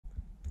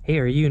Hey,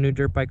 are you a new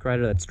dirt bike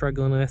rider that's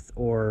struggling with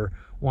or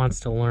wants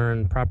to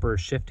learn proper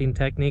shifting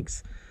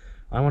techniques?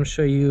 I want to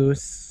show you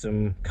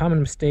some common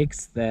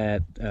mistakes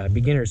that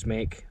beginners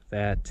make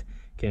that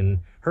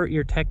can hurt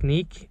your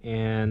technique,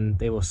 and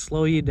they will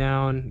slow you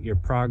down your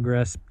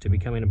progress to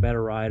becoming a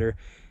better rider,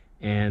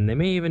 and they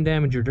may even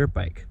damage your dirt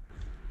bike.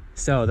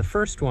 So the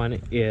first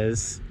one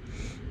is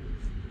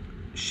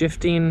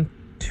shifting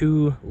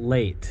too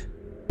late.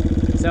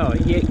 So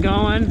you get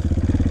going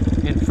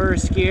in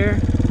first gear,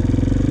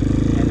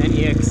 and then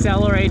you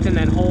accelerate and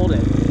then hold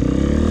it.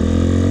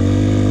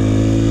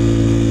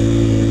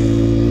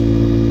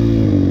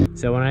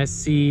 So when I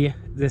see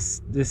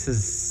this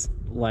is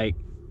like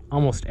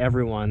almost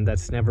everyone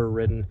that's never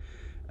ridden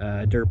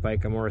a dirt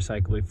bike or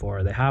motorcycle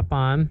before. They hop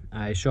on,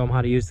 I show them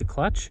how to use the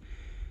clutch,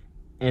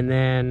 and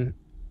then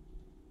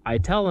I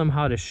tell them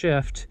how to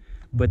shift,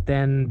 but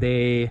then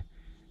they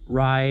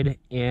ride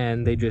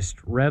and they just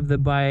rev the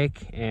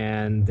bike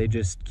and they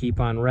just keep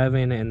on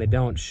revving, and they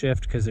don't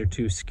shift because they're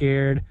too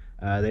scared.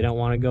 They don't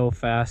want to go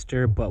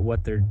faster, but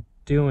what they're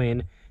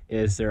doing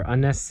is they're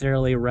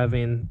unnecessarily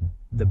revving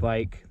the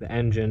bike, the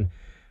engine,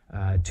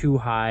 too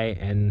high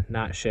and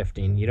not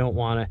shifting. You don't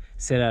want to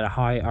sit at a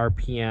high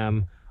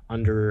RPM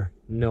under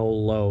no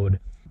load.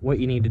 What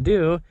you need to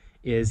do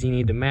is you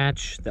need to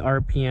match the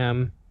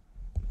RPM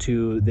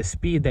to the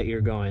speed that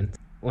you're going.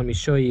 Let me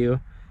show you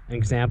an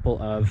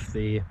example of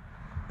the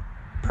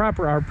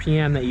proper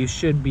RPM that you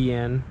should be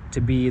in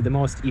to be the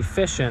most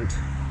efficient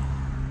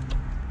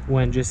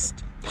when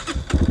just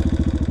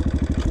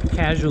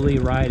casually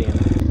riding.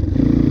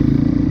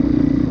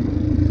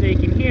 So you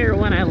can hear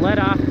when I let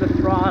off the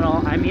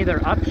throttle, I'm either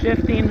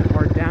upshifting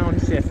or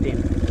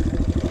downshifting.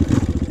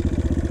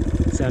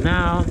 So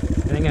now, I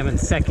think I'm in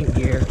second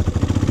gear.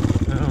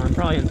 I'm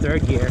probably in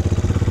third gear.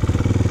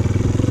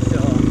 So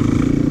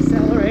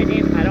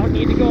accelerating, I don't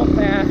need to go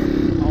fast.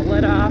 I'll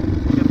let off,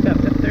 shift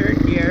up to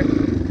third gear,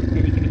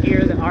 and you can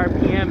hear the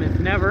RPM is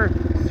never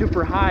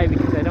super high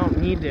because I don't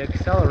need to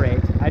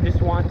accelerate. I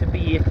just want to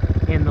be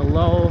in the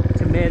low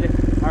to mid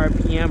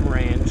RPM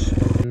range.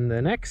 And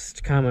the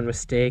next common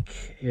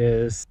mistake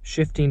is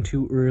shifting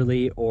too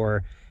early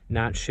or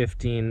not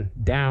shifting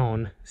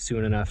down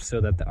soon enough so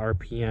that the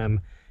RPM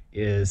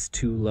is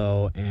too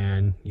low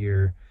and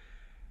you're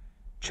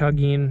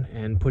chugging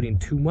and putting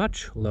too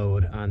much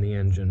load on the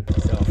engine.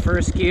 So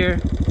first gear,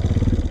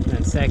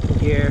 then second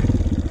gear,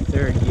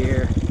 third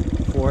gear,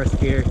 fourth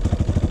gear.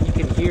 You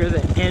can hear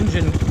the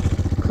engine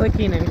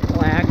clicking and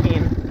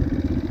clacking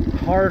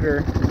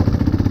harder,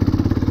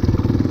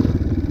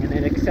 and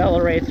it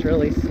accelerates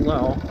really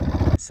slow.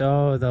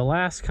 So the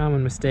last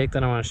common mistake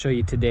that I want to show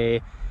you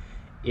today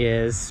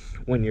is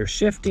when you're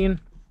shifting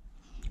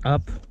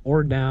up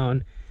or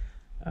down,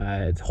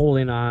 it's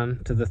holding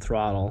on to the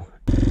throttle.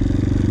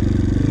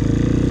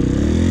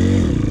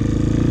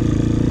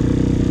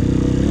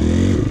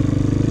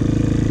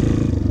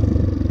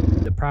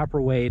 The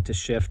proper way to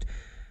shift,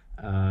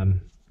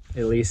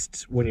 at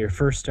least when you're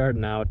first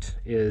starting out,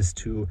 is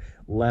to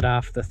let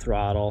off the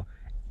throttle,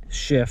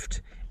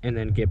 shift, and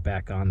then get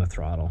back on the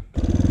throttle.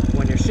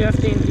 When you're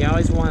shifting, you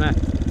always want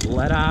to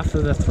let off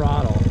of the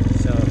throttle.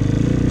 So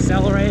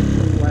accelerate,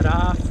 let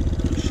off,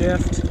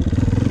 shift,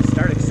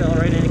 start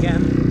accelerating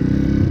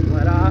again,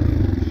 let off,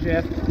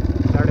 shift,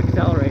 start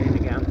accelerating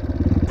again.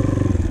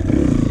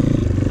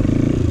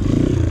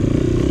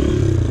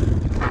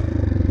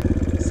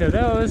 So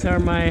those are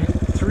my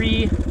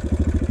 3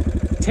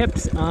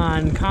 tips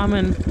on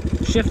common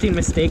shifting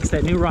mistakes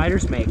that new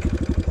riders make.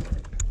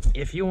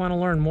 If you want to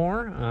learn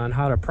more on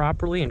how to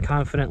properly and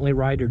confidently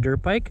ride your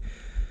dirt bike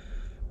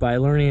by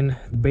learning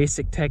the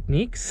basic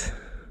techniques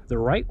the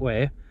right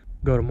way,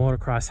 go to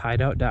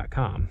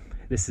motocrosshideout.com.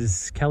 This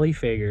is Kelly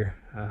Fager.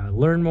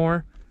 Learn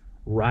more,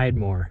 ride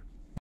more.